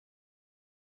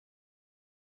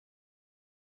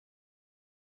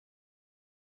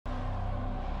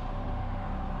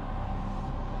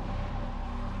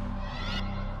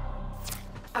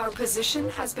Our position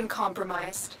has been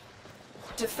compromised.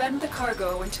 Defend the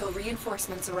cargo until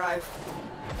reinforcements arrive.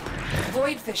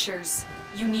 Void Fishers.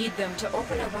 You need them to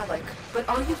open a relic, but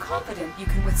are you confident you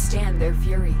can withstand their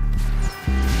fury?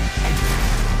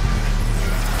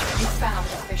 You found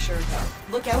a fissure.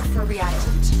 Look out for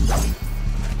reactant.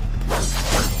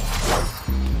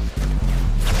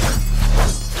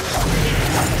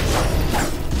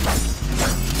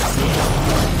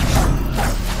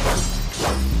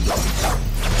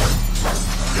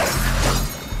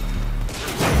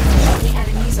 The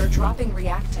enemies are dropping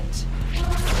reactant.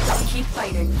 Keep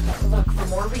fighting. Look for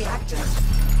more reactant.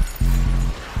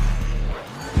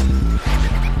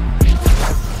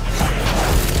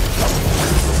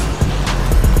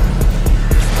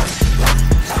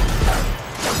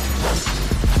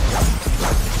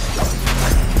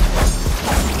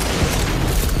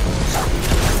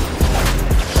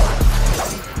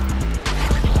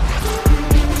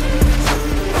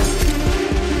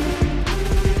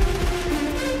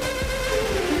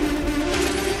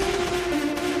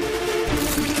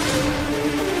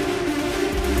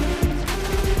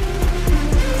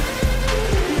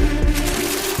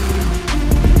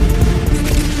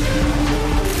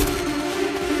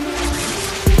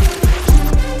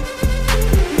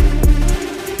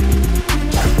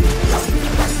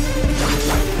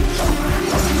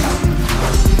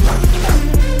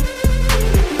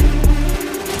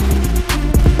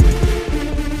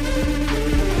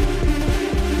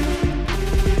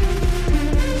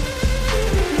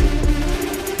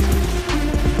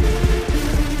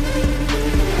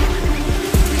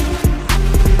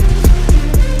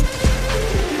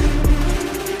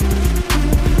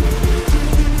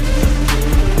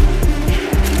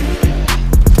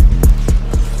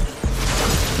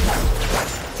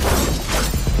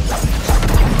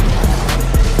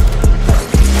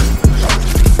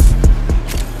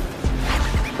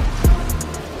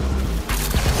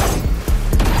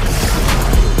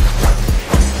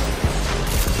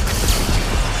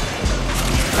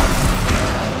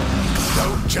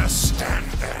 Just stand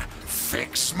there.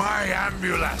 Fix my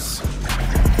ambulance.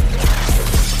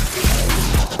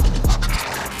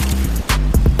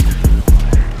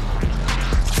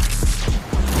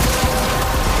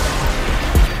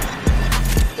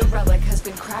 The relic has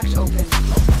been cracked open.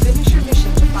 Finish your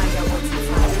mission to find out what's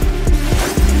inside.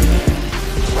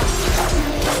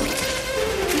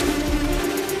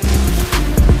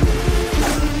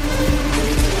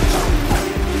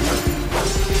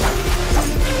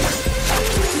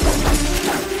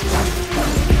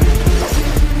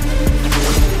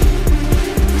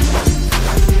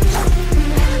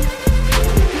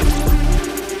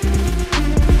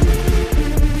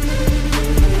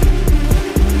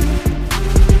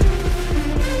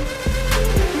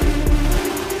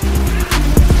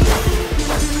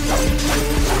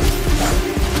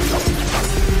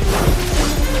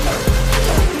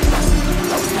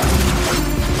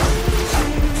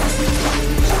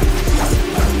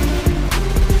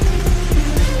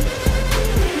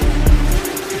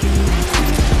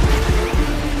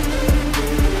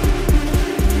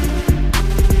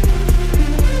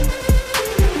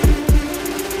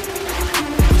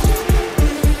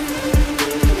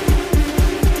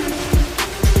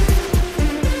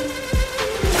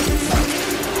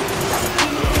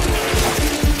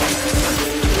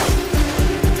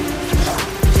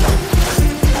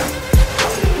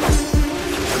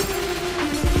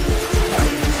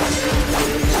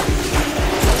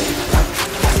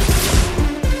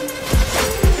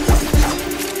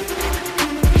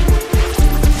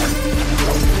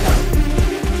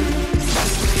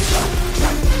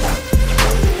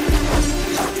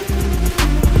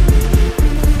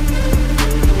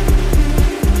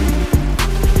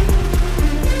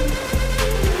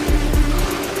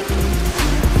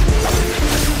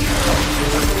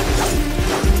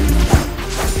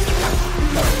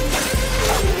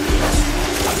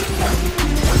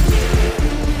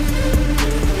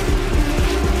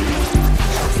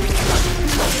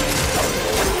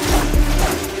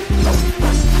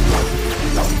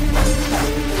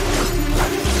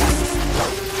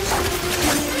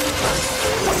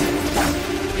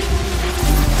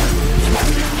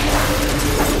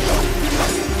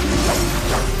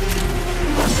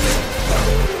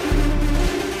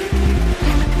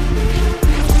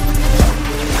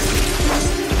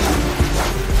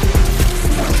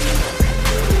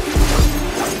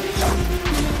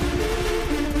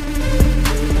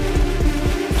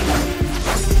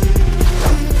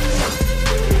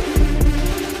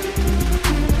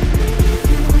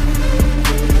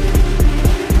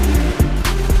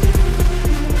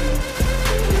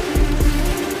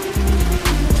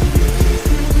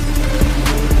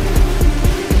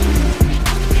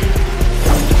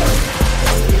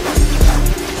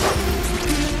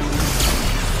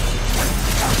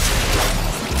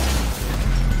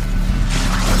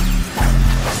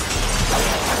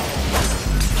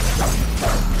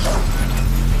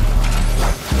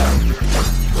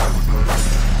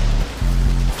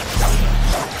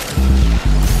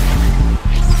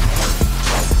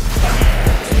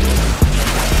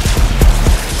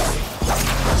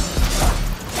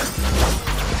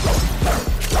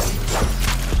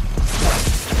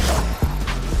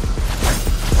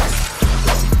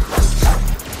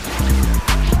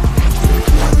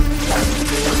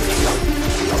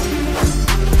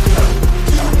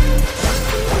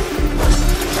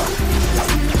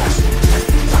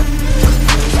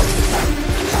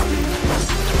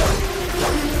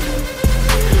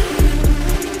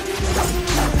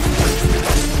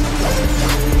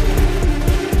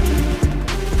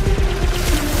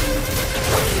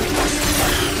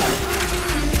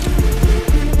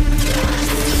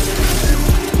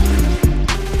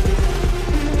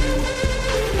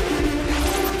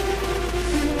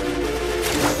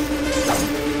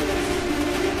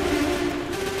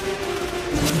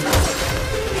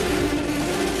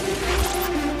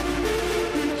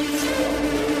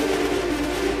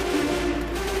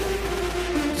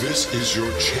 This is your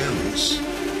chance.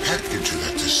 Hack into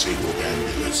that disabled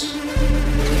ambulance.